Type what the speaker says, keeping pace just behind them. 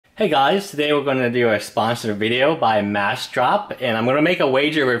Hey guys, today we're going to do a sponsored video by MassDrop, and I'm going to make a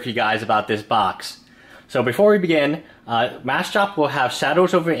wager with you guys about this box. So before we begin, MassDrop will have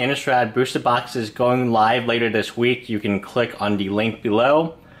Shadows over Innistrad booster boxes going live later this week. You can click on the link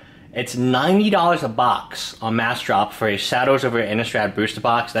below. It's $90 a box on MassDrop for a Shadows over Innistrad booster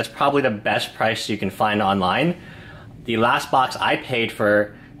box. That's probably the best price you can find online. The last box I paid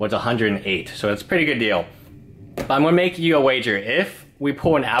for was $108, so it's a pretty good deal. But I'm going to make you a wager. If we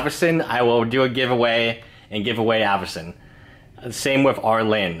pull an Avacyn, I will do a giveaway and give away Avacyn. Same with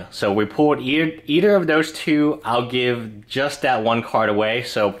Arlinn. So we pulled either of those two, I'll give just that one card away.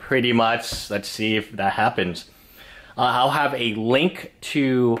 So pretty much, let's see if that happens. I'll have a link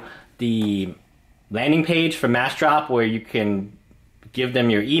to the landing page for MassDrop where you can give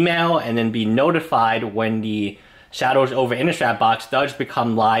them your email and then be notified when the Shadows over Innistrad box does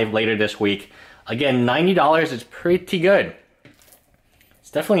become live later this week. Again, $90 is pretty good.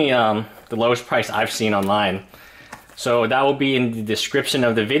 It's definitely the lowest price I've seen online. So that will be in the description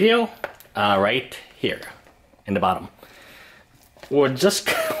of the video, right here, in the bottom. Or just,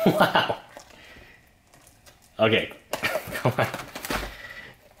 wow. Okay, come on.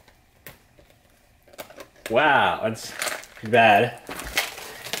 Wow, that's bad.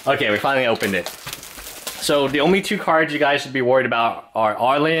 Okay, we finally opened it. So the only two cards you guys should be worried about are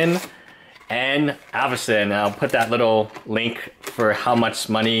Arlinn and Avacyn. I'll put that little link for how much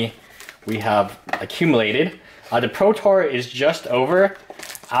money we have accumulated. The Pro Tour is just over.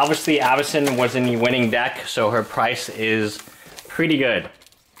 Obviously, Avacyn was in the winning deck, so her price is pretty good.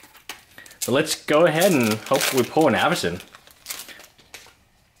 So let's go ahead and hope we pull an Avacyn.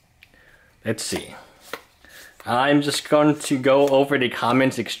 Let's see. I'm just going to go over the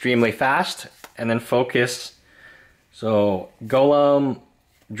comments extremely fast and then focus. So, Golem,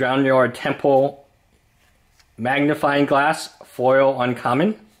 Drownyard Temple, Magnifying Glass, Foil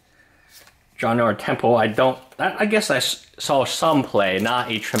Uncommon. Drownyard Temple, I guess I saw some play, not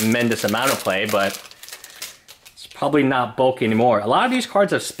a tremendous amount of play, but it's probably not bulk anymore. A lot of these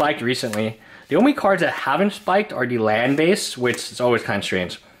cards have spiked recently. The only cards that haven't spiked are the land base, which is always kind of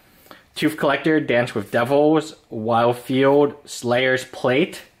strange. Tooth Collector, Dance with Devils, Wildfield, Slayer's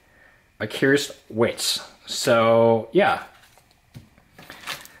Plate, Akira's Wits. So, yeah.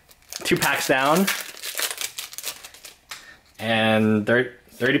 2 packs down, and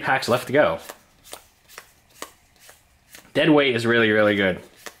 30 packs left to go. Deadweight is really, really good.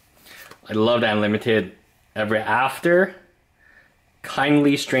 I love that Unlimited. Ever After,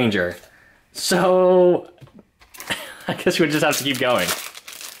 Kindly Stranger. So, I guess we'll just have to keep going.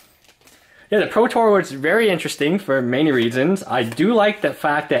 Yeah, the Pro Tour was very interesting for many reasons. I do like the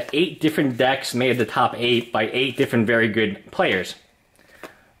fact that 8 different decks made the top 8 by 8 different very good players.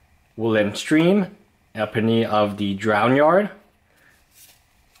 Woodland Stream, Epony of the Drownyard,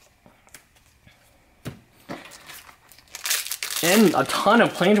 and a ton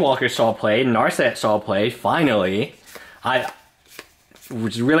of Planeswalkers saw play. Narset saw play, finally. I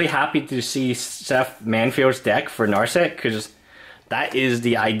was really happy to see Seth Manfield's deck for Narset, because that is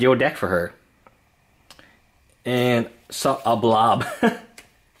the ideal deck for her. And so, a blob.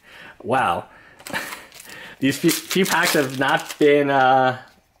 Wow. These few packs have not been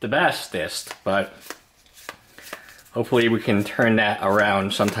the bestest, but hopefully we can turn that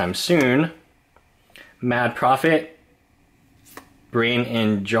around sometime soon. Mad Prophet, Brain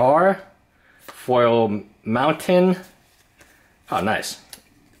in Jar, Foil Mountain. Oh, nice.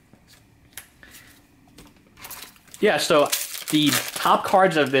 Yeah, so the top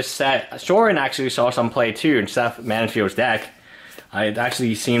cards of this set, Soren actually saw some play too in Seth Manfield's deck. It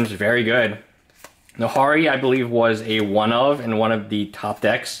actually seems very good. Nahari, I believe, was a one of the top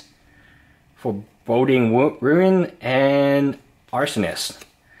decks for Boding Ruin and Arsonist.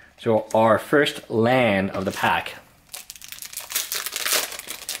 So our first land of the pack.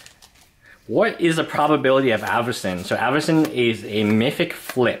 What is the probability of Avacyn? So Avacyn is a mythic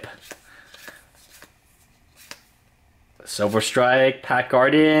flip. Silver Strike, Pack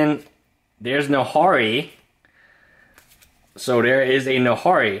Guardian. There's Nahari. So there is a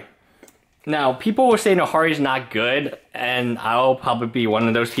Nahari. Now, people will say Nahari is not good, and I'll probably be one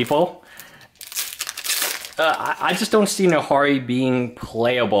of those people. I just don't see Nahari being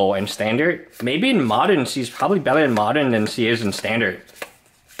playable in Standard. Maybe in Modern, she's probably better in Modern than she is in Standard.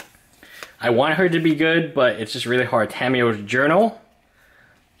 I want her to be good, but it's just really hard. Tamiyo's Journal.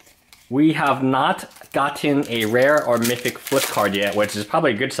 We have not gotten a rare or mythic flip card yet, which is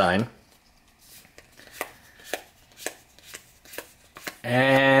probably a good sign.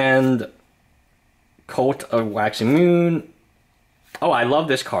 And Cult of Waxing Moon. Oh, I love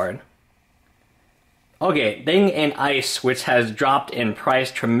this card. Okay, Thing in Ice, which has dropped in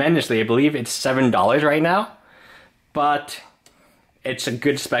price tremendously. I believe it's $7 right now. But it's a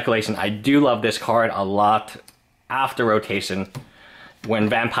good speculation. I do love this card a lot after rotation when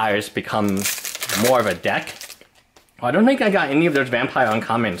vampires become more of a deck. I don't think I got any of those vampire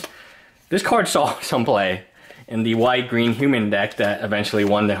uncommons. This card saw some play in the white-green human deck that eventually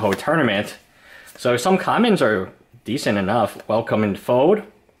won the whole tournament. So some commons are decent enough. Welcome and Fold,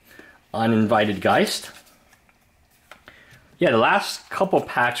 Uninvited Geist. Yeah, the last couple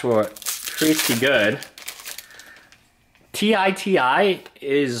packs were pretty good. TITI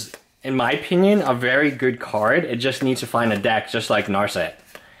is, in my opinion, a very good card. It just needs to find a deck, just like Narset.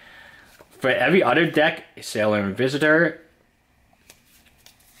 For every other deck, Sailor and Visitor.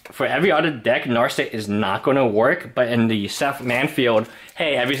 For every other deck, Narset is not going to work, but in the Seth Manfield,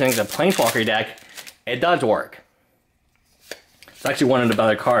 hey, everything's a Planeswalker deck, it does work. It's actually one of the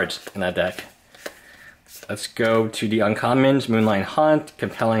better cards in that deck. Let's go to the uncommons. Moonlight Hunt,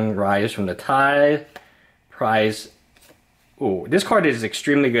 Compelling Rise from the Tide, Prize. Ooh, this card is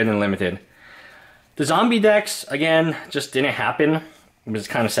extremely good and limited. The zombie decks, again, just didn't happen. It was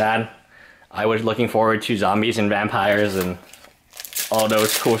kind of sad. I was looking forward to zombies and vampires and all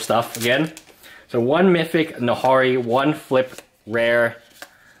those cool stuff again. So 1 Mythic Nahari, 1 Flip Rare.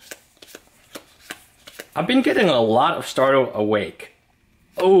 I've been getting a lot of Startle Awake.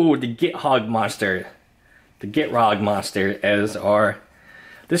 Oh, the Githog monster. The Gitrog monster as our...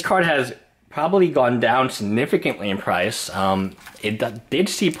 This card has probably gone down significantly in price. It did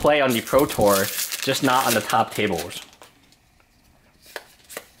see play on the Pro Tour, just not on the top tables.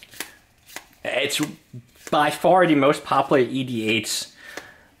 It's by far the most popular EDH's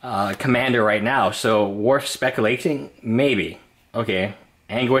commander right now, so worth speculating? Maybe. Okay,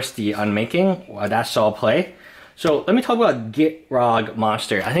 Anguish the Unmaking, well, that saw play. So let me talk about Gitrog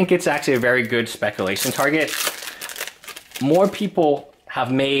Monster. I think it's actually a very good speculation target. More people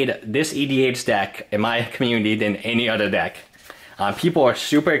have made this EDH deck in my community than any other deck. People are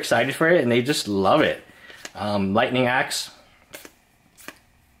super excited for it and they just love it. Lightning Axe.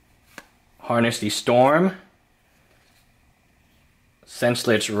 Harness the Storm.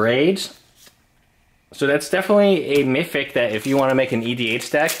 Senseless Rage. So that's definitely a mythic that if you want to make an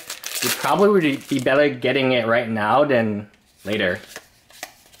EDH deck, you probably would be better getting it right now than later.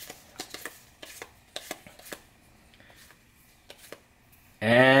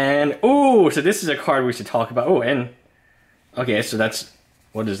 And, ooh, so this is a card we should talk about. Oh, and, okay, so that's,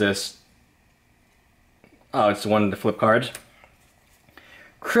 what is this? Oh, it's one of the flip cards.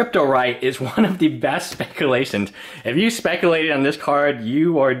 Cryptorite is one of the best speculations. If you speculated on this card,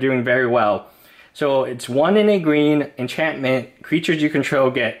 you are doing very well. So it's 1 in a green, enchantment, creatures you control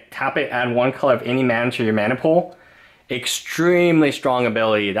get tap it, add 1 color of any mana to your mana pool. Extremely strong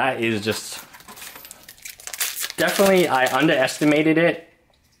ability. That is just... Definitely, I underestimated it,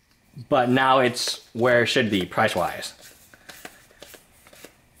 but now it's where it should be, price-wise.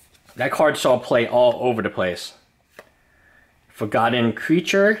 That card saw play all over the place. Forgotten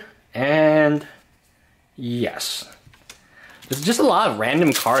Creature, and yes. There's just a lot of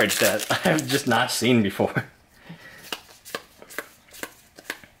random cards that I've just not seen before.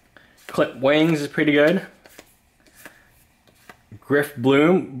 Clip Wings is pretty good. Griff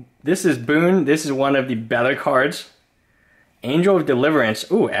Bloom. This is Boon. This is one of the better cards. Angel of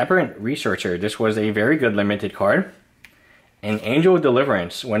Deliverance. Ooh, Aberrant Researcher. This was a very good limited card. And Angel of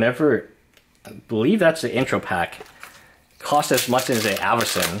Deliverance. Whenever... I believe that's the intro pack. Costs as much as a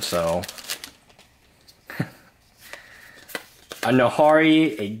Averson, so... A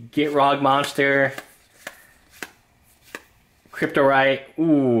Nahari, a Gitrog monster, Cryptorite.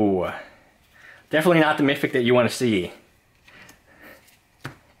 Ooh, definitely not the mythic that you want to see.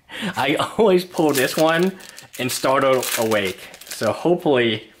 I always pull this one and Startle Awake. So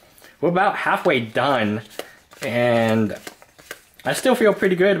hopefully, we're about halfway done, and I still feel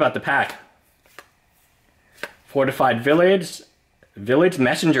pretty good about the pack. Fortified Village. Village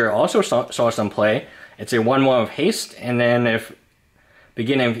Messenger also saw some play. It's a 1/1 of haste, and then if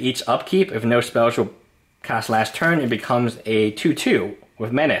beginning of each upkeep, if no spells will cast last turn, it becomes a 2/2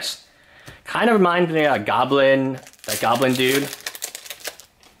 with menace. Kind of reminds me of that goblin dude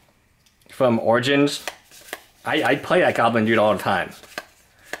from Origins. I play that goblin dude all the time,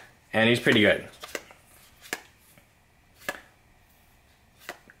 and he's pretty good.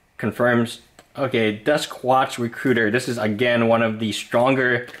 Confirms. Okay, Duskwatch Recruiter. This is again one of the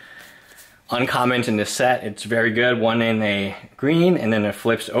stronger uncommons in this set. It's very good. 1 in a green, and then it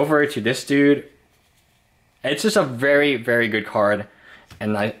flips over to this dude. It's just a very, very good card,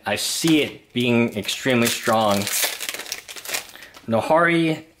 and I see it being extremely strong.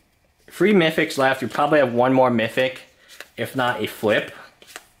 Nahari, 3 mythics left. We probably have one more mythic, if not a flip.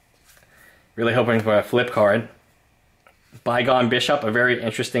 Really hoping for a flip card. Bygone Bishop, a very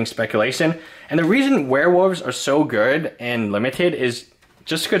interesting speculation. And the reason werewolves are so good and limited is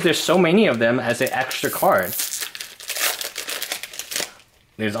just because there's so many of them as an extra card.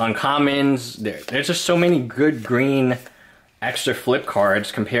 There's uncommons, there's just so many good green extra flip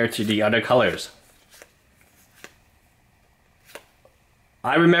cards compared to the other colors.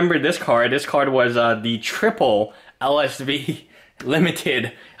 I remember this card. This card was the triple LSV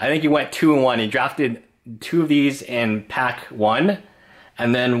limited. I think he went 2-1. He drafted 2 of these in pack 1,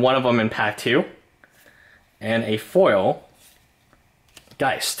 and then 1 of them in pack 2. And a foil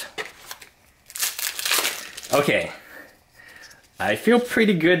Geist. Okay. I feel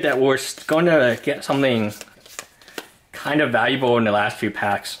pretty good that we're going to get something kind of valuable in the last few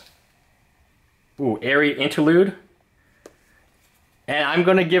packs. Ooh, Airy Interlude. And I'm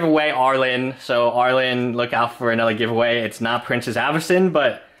going to give away Arlen, so Arlen, look out for another giveaway. It's not Princess Avacyn,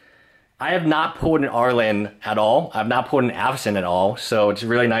 but I have not pulled an Arlen at all. I've not pulled an Avacyn at all, so it's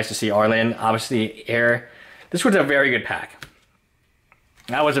really nice to see Arlen. Obviously, Air. This was a very good pack.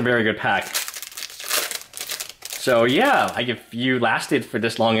 That was a very good pack. So yeah, if you lasted for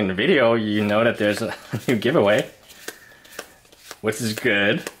this long in the video, you know that there's a new giveaway, which is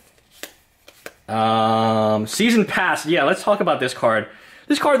good. Season Pass. Yeah, let's talk about this card.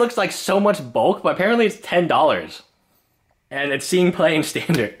 This card looks like so much bulk, but apparently it's $10. And it's seeing play in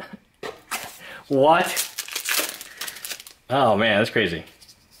Standard. What? Oh man, that's crazy.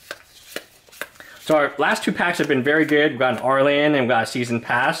 So our last 2 packs have been very good. We've got an Arlen and we've got a Season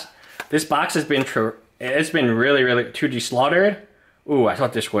Pass. This box has been it's been really 2D slaughtered. Ooh, I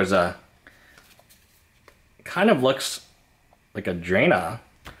thought this was kind of looks like a Draina.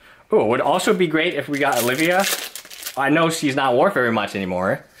 Ooh, it would also be great if we got Olivia. I know she's not worth very much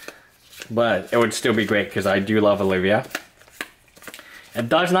anymore, but it would still be great because I do love Olivia. It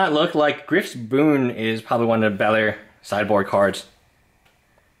does not look like Griff's Boon is probably one of the better sideboard cards.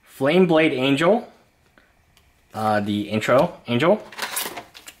 Flameblade Angel. The intro Angel.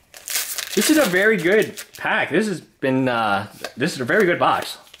 This is a very good pack. This is a very good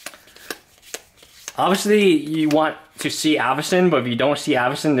box. Obviously, you want to see Avacyn, but if you don't see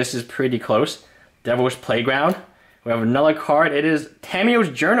Avacyn, this is pretty close. Devil's Playground. We have another card. It is Tamio's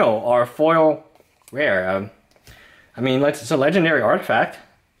Journal, our foil rare. I mean, it's a legendary artifact.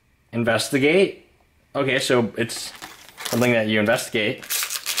 Investigate. Okay, so it's something that you investigate.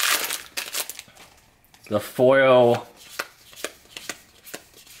 The foil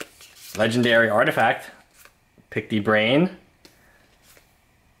legendary artifact. Pick the Brain.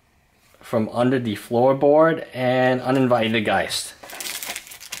 From Under the Floorboard and Uninvited Geist.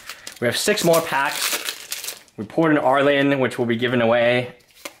 We have 6 more packs. We pulled an Arlen, which will be given away.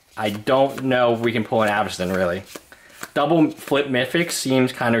 I don't know if we can pull an Avacyn, really. Double flip mythic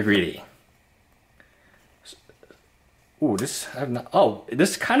seems kind of greedy. Ooh, this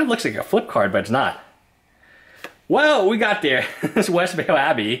kind of looks like a flip card, but it's not. Well, we got there. This Westvale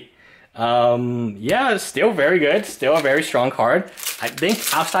Abbey. Yeah, it's still very good. Still a very strong card. I think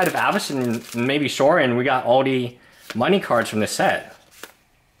outside of Avacyn and maybe Sorin, we got all the money cards from this set.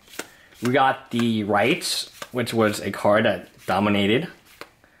 We got the Rights, which was a card that dominated.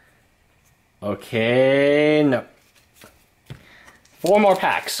 Okay, no. 4 more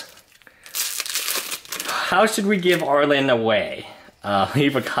packs. How should we give Arlen away?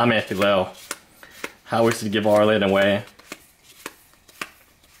 Leave a comment below. How we should give Arlen away.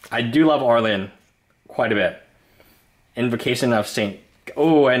 I do love Arlen quite a bit. Invocation of Saint.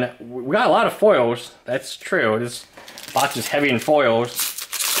 Oh, and we got a lot of foils. That's true. This box is heavy in foils.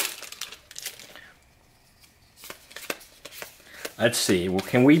 Let's see.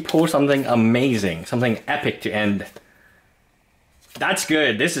 Can we pull something amazing? Something epic to end? That's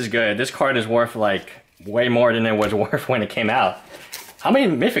good. This is good. This card is worth like way more than it was worth when it came out. How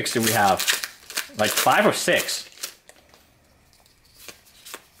many mythics do we have? Like 5 or 6.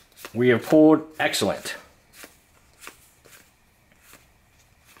 We have pulled excellent.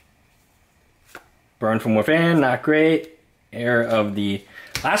 Burn from Within, not great. Heir of the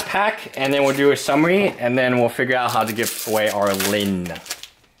last pack, and then we'll do a summary, and then we'll figure out how to give away our Lin.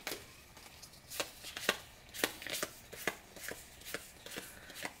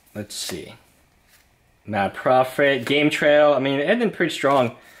 Let's see. Mad Prophet, Game Trail. I mean, it ended pretty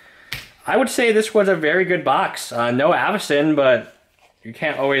strong. I would say this was a very good box. No Avacyn, but you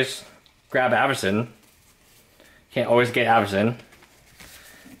can't always grab Avacyn. Can't always get Avacyn.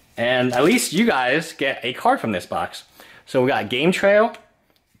 And at least you guys get a card from this box. So we got Game Trail,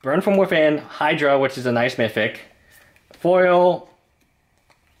 Burn from Within, Hydra, which is a nice mythic, Foil,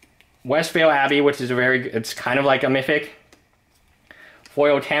 Westvale Abbey, which is it's kind of like a mythic.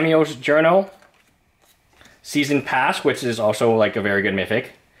 Foil Tamiyo's Journal. Season Pass, which is also like a very good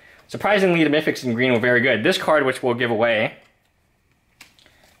mythic. Surprisingly, the mythics in green were very good. This card, which we'll give away.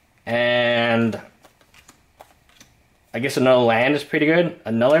 And I guess another land is pretty good.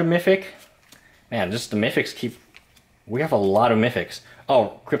 Another mythic. Man, just the mythics keep... We have a lot of mythics.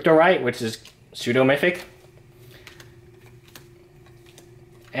 Oh, Cryptorite, which is pseudo-mythic.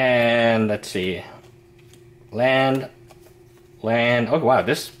 And let's see. Land. Oh, wow,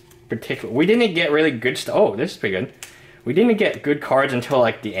 this particular... We didn't get really good stuff. Oh, this is pretty good. We didn't get good cards until,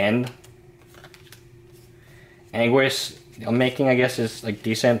 like, the end. Anguish, I'm making, I guess, is, like,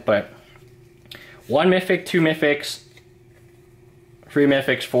 decent, but... 1 mythic, 2 mythics, 3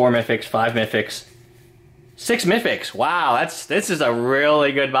 mythics, 4 mythics, 5 mythics, 6 mythics. Wow, this is a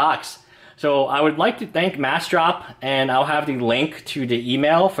really good box. So I would like to thank MassDrop, and I'll have the link to the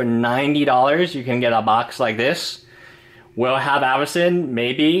email for $90. You can get a box like this. We'll have Avacyn,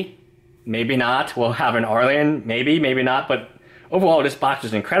 maybe not. We'll have an Arlen, maybe not. But overall, this box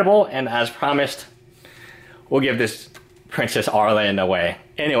is incredible, and as promised, we'll give this Princess Arlen away.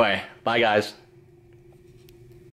 Anyway, bye guys.